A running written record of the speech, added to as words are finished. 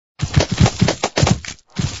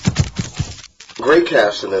Great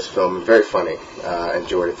cast in this film. Very funny.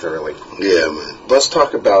 Enjoyed it thoroughly. Yeah, man. Let's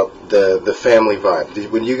talk about the family vibe.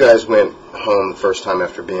 When you guys went home the first time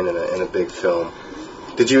after being in a big film,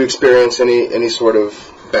 did you experience any sort of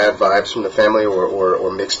bad vibes from the family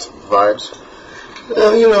or mixed vibes?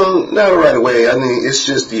 Not right away. I mean, it's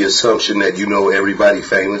just the assumption that everybody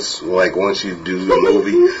famous. Like, once you do the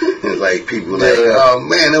movie, it's like people like, oh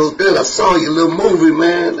man, that was good. I saw your little movie,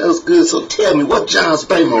 man. That was good. So tell me, what John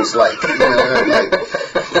Stamos like? Like,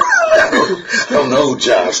 I don't know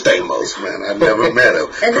John Stamos, man. I never met him.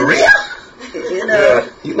 For real?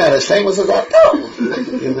 You're not as famous as I thought.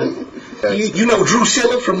 You know Drew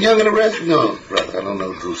Siller from Young and the Restless? No, brother, I don't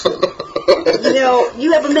know Drew Siller.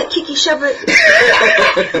 You ever met Kiki Shepard?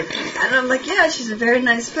 And I'm like, yeah, she's a very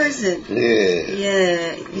nice person.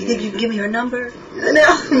 Yeah. You think you can give me her number? No.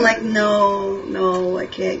 I'm like, no, I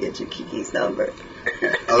can't get you Kiki's number.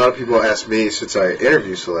 A lot of people ask me, since I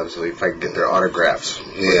interview celebrities, if I can get their autographs.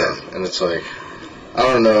 Yeah. And it's like, I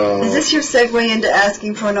don't know. Is this your segue into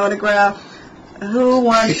asking for an autograph? Who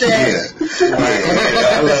wants it? Yeah.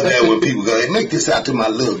 I love that when people go, hey, make this out to my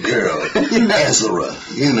little girl, Ezra.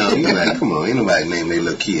 You're like, come on, ain't nobody name their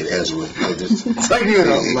little kid Ezra. It's like,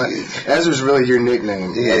 Ezra's really your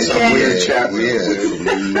nickname. Yeah, That's a weird chat. From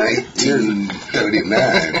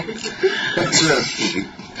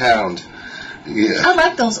 1939. Pound. Yeah. I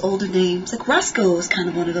like those older names. Like Roscoe is kind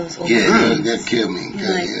of one of those older names. That killed me.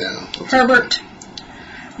 Like Herbert.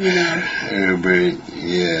 Herbert,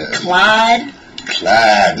 yeah. Clyde is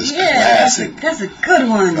classic. That's a good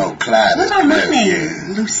one. Oh, Clyde. What about my name?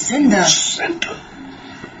 Yeah. Lucinda.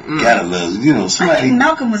 Gotta love, somebody. I think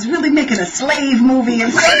Malcolm was really making a slave movie.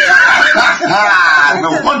 And no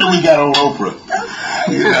wonder we got on Oprah.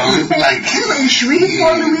 In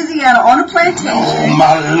Shreveport, Louisiana, on a plantation. All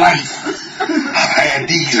my life, I had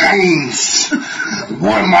these hands.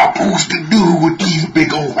 What am I supposed to do with these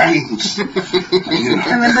big old hands? And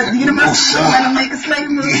then the Universal let him make a slave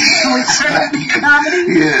movie, so it turned out to be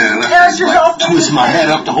comedy. Yeah, twist my head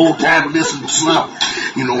up the whole time and listen to stuff.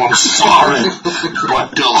 I'm sorry,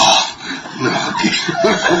 but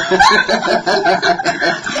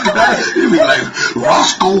It'd be like,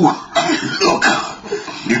 Roscoe, look,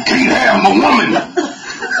 you can't have my woman.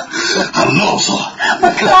 I love her.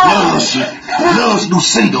 Loves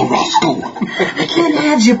Lucinda Roscoe. I can't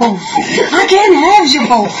have you both,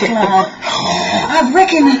 Clyde.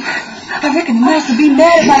 I reckon the master be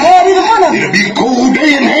mad if I had either one of them. It'll be a cold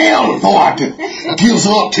day in hell before I gives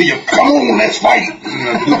up to you. Come on, let's fight.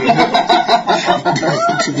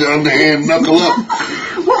 The underhand knuckle up.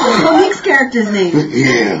 What was Monique's character's name?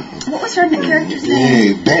 Yeah. What was her character's name?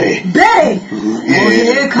 Yeah, Betty. Betty. Yeah.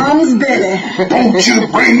 Here comes Betty. Don't you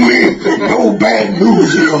bring me no bad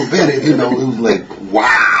news, Betty. It was like,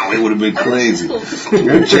 wow, it would have been crazy.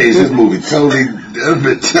 You'd change this movie totally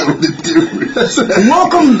different.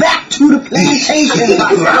 Welcome back to the plantation.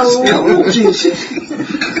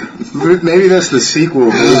 Maybe that's the sequel.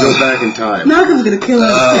 We'll go back in time. Malcolm's gonna kill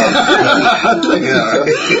us.